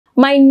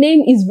My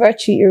name is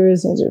Virtue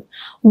Irozinju.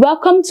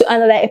 Welcome to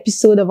another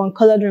episode of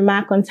Uncolored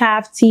Remark on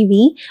TAF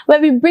TV,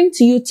 where we bring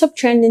to you top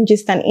trending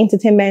gist and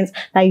entertainment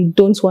that you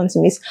don't want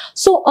to miss.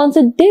 So on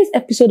today's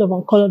episode of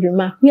Uncolored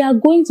Remark, we are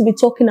going to be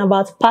talking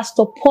about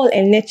Pastor Paul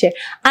Eneche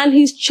and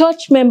his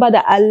church member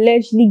that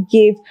allegedly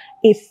gave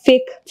a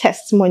fake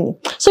testimony.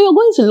 So you're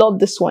going to love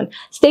this one.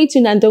 Stay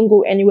tuned and don't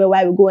go anywhere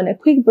while we go on a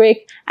quick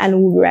break,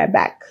 and we'll be right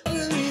back.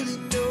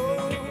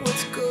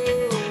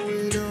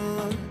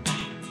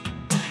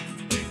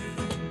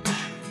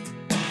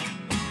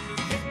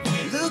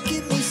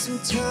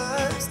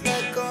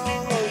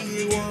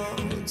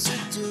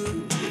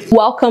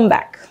 Welcome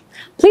back.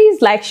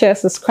 Please like, share,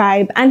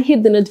 subscribe, and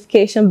hit the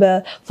notification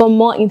bell for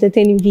more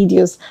entertaining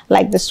videos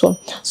like this one.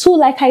 So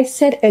like I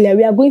said earlier,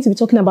 we are going to be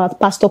talking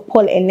about Pastor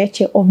Paul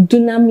Eneche of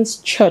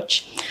Dunamis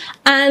Church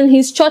and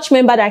his church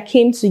member that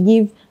came to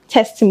give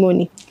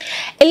testimony.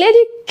 A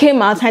lady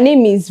came out, her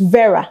name is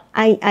Vera.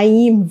 I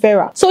am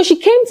Vera. So she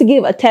came to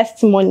give a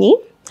testimony.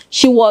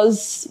 She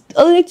was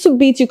a little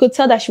bit, you could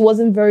tell that she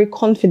wasn't very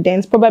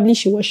confident. Probably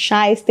she was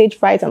shy, stage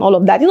fright and all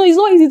of that. You know, it's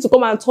not easy to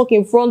come and talk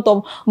in front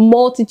of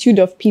multitude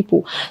of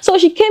people. So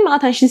she came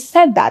out and she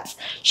said that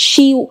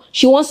she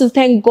wants to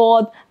thank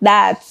God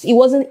that it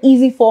wasn't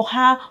easy for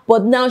her,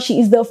 but now she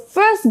is the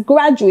first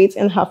graduate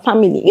in her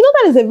family. You know,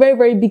 that is a very,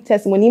 very big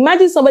testimony.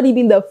 Imagine somebody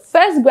being the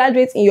first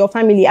graduate in your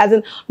family, as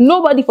in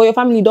nobody for your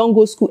family don't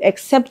go to school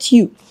except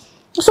you.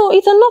 So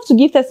it's enough to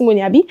give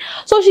testimony, Abby.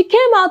 So she came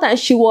out and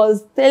she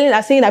was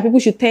saying that people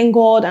should thank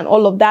God and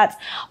all of that.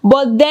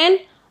 But then,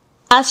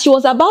 as she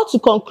was about to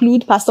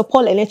conclude, Pastor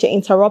Paul Eneche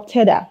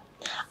interrupted her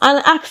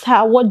and asked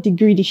her what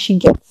degree did she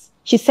get.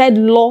 She said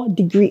law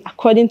degree,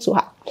 according to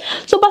her.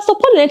 So Pastor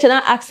Paul Eneche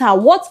now asked her,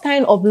 what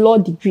kind of law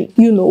degree?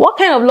 You know, what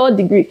kind of law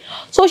degree?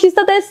 So she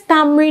started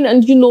stammering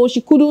and, you know,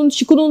 she couldn't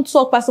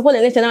talk. Pastor Paul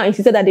Eneche now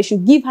insisted that they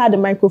should give her the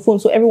microphone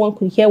so everyone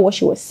could hear what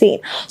she was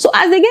saying. So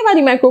as they gave her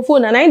the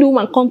microphone, and I the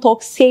woman can't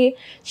talk, say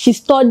she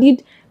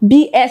studied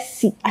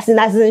BSc, as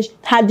in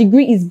her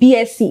degree is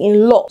BSc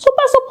in law. So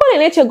Pastor Paul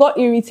Eneche got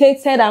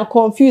irritated and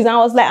confused and I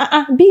was like,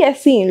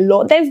 BSc in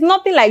law? There's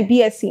nothing like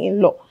BSc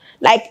in law.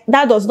 Like,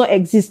 that does not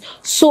exist.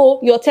 So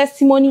your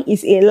testimony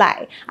is a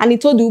lie. And he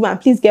told the woman,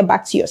 please get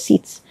back to your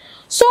seat.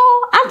 So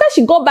after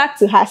she got back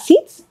to her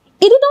seat,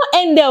 it did not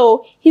end there.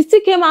 He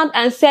still came out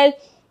and said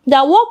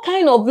that what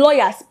kind of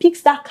lawyer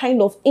speaks that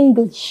kind of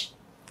English?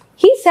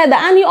 He said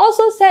that, and he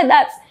also said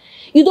that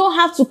you don't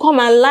have to come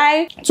and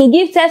lie to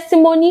give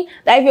testimony,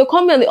 that if you're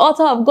coming on the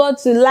altar of God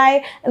to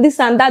lie, this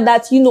and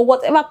that, you know,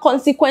 whatever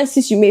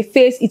consequences you may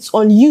face, it's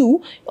on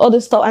you, all the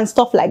stuff and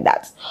stuff like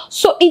that.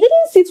 So it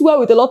didn't sit well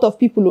with a lot of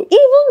people,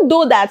 even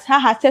though that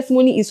her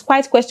testimony is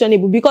quite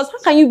questionable, because how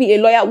can you be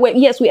a lawyer? Well,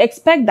 yes, we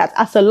expect that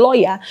as a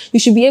lawyer, you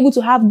should be able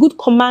to have good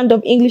command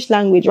of English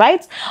language,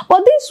 right?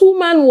 But this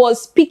woman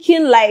was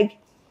speaking like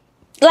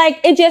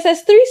a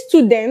GSS3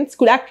 student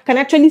can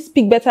actually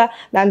speak better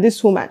than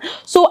this woman.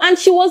 So, and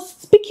she was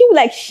speaking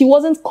like she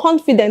wasn't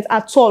confident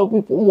at all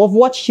of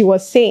what she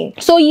was saying.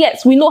 So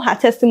yes, we know her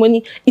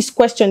testimony is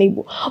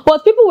questionable.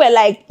 But people were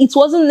like, it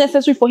wasn't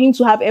necessary for him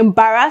to have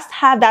embarrassed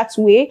her that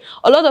way.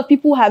 A lot of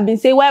people have been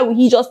saying, why would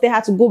he just tell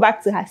her to go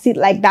back to her seat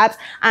like that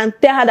and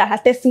tell her that her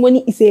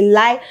testimony is a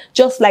lie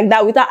just like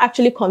that without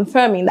actually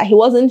confirming that he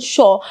wasn't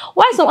sure?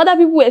 Why some other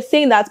people were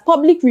saying that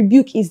public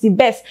rebuke is the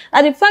best.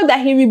 And the fact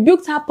that he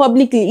rebuked her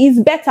publicly is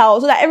better,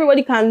 so that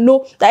everybody can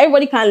know, that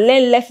everybody can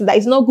learn lessons, that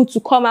it's not good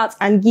to come out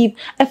and give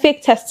a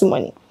fake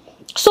testimony.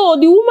 So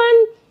the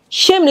woman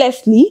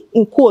shamelessly,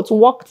 in quotes,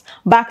 walked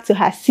back to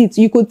her seat.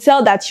 You could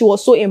tell that she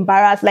was so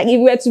embarrassed. Like, if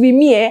it were to be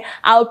me,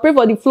 I would pray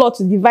for the floor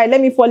to divide. Let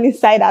me fall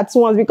inside at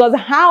once, because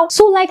how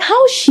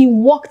she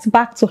walked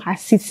back to her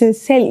seat,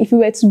 sincerely, if it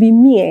were to be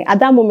me, at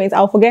that moment,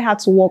 I'll forget how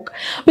to walk.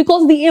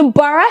 Because the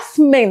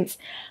embarrassment,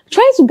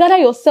 trying to gather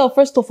yourself,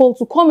 first of all,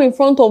 to come in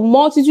front of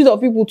multitude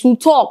of people to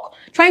talk,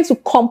 trying to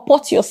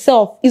comport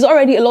yourself is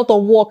already a lot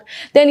of work.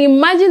 Then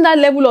imagine that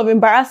level of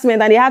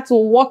embarrassment and they had to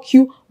walk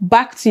you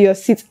back to your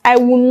seat. I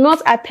will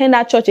not attend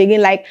that church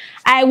again. Like,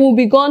 I will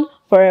be gone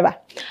forever.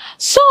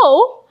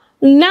 So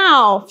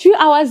now, few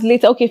hours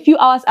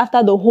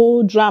after the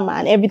whole drama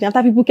and everything,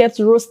 after people kept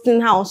roasting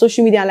her on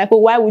social media and like, oh,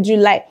 why would you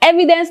lie?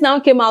 Evidence now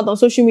came out on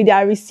social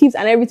media, receipts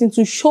and everything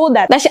to show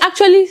that she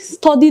actually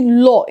studied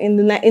law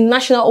in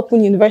National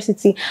Open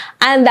University,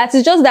 and that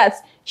is just that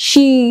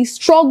she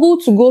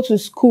struggled to go to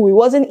school. It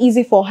wasn't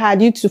easy for her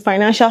due to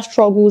financial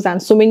struggles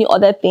and so many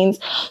other things.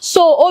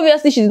 So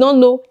obviously she did not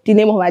know the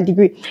name of her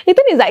degree. The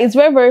thing is that it's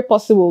very, very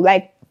possible.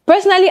 Like,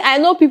 personally, I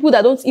know people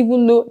that don't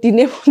even know the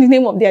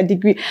name of their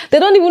degree. They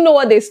don't even know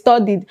what they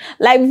studied.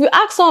 Like, if you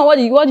ask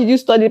someone, what did you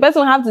study? The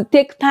person will have to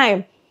take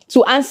time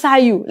to answer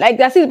you. Like,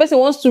 that's it, the person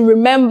wants to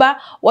remember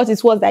what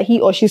it was that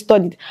he or she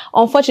studied.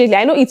 Unfortunately,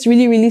 I know it's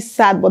really, really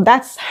sad, but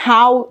that's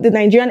how the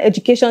Nigerian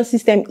education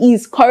system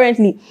is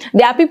currently.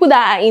 There are people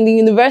that are in the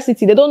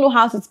university, they don't know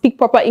how to speak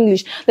proper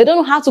English. They don't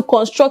know how to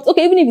construct,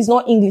 okay, even if it's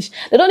not English,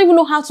 they don't even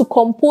know how to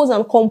compose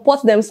and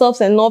comport themselves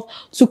enough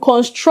to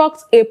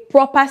construct a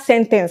proper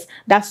sentence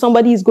that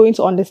somebody is going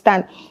to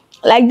understand.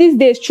 Like these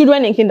days,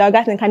 children in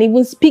kindergarten can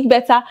even speak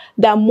better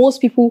than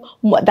most people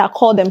that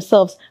call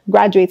themselves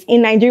graduates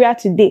in Nigeria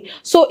today.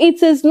 So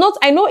it is not,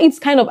 I know it's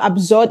kind of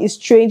absurd, it's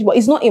strange, but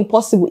it's not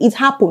impossible. It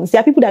happens.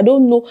 There are people that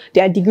don't know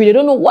their degree. They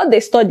don't know what they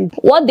studied.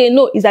 What they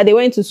know is that they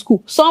went to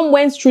school. Some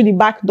went through the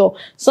back door.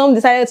 Some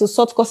decided to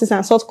sort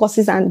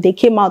courses and they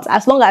came out.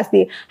 As long as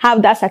they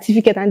have that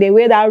certificate and they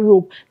wear that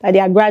robe, that they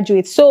are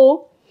graduates.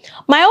 So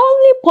my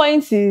only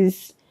point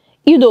is,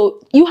 you know,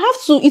 you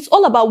have to, it's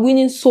all about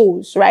winning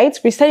souls, right?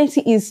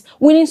 Christianity is,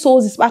 winning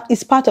souls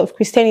is part of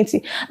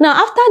Christianity. Now,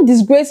 after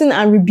disgracing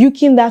and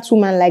rebuking that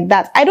woman like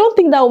that, I don't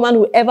think that woman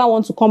will ever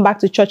want to come back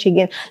to church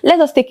again. Let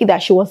us take it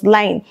that she was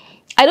lying.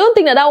 I don't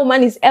think that that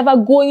woman is ever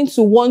going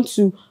to want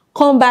to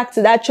come back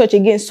to that church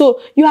again.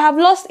 So you have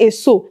lost a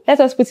soul.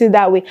 Let us put it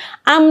that way.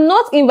 I'm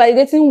not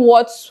invalidating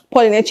what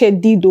Paul Eneche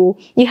did though.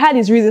 He had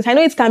his reasons. I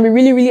know it can be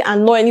really, really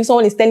annoying if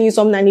someone is telling you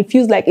something and it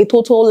feels like a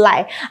total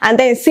lie. And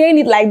then saying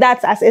it like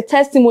that as a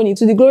testimony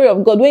to the glory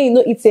of God when you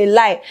know it's a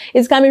lie.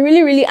 It can be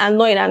really, really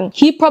annoying. And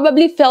he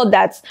probably felt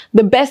that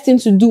the best thing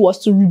to do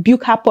was to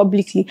rebuke her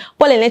publicly.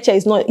 Paul Eneche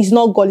is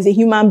not God, he's a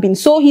human being.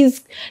 So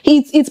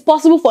it's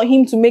possible for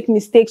him to make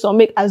mistakes or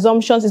make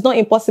assumptions. It's not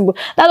impossible.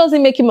 That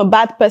doesn't make him a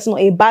bad person or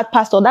a bad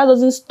pastor. That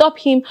doesn't stop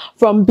him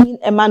from being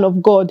a man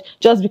of God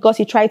just because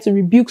he tried to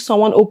rebuke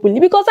someone openly,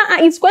 because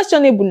it's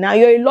questionable. Now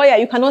you're a lawyer,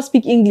 you cannot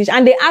speak English,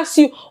 and they ask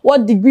you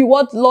what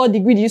law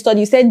degree did you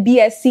study? You said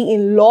BSc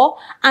in law,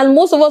 and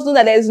most of us know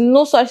that there is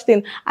no such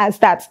thing as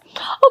that.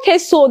 Okay,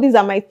 so these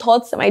are my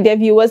thoughts, my dear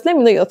viewers. Let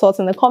me know your thoughts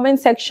in the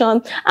comment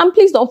section, and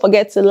please don't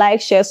forget to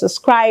like, share,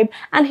 subscribe,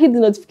 and hit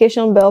the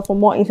notification bell for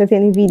more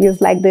entertaining videos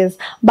like this.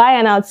 Bye,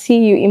 and I'll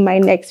see you in my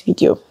next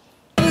video.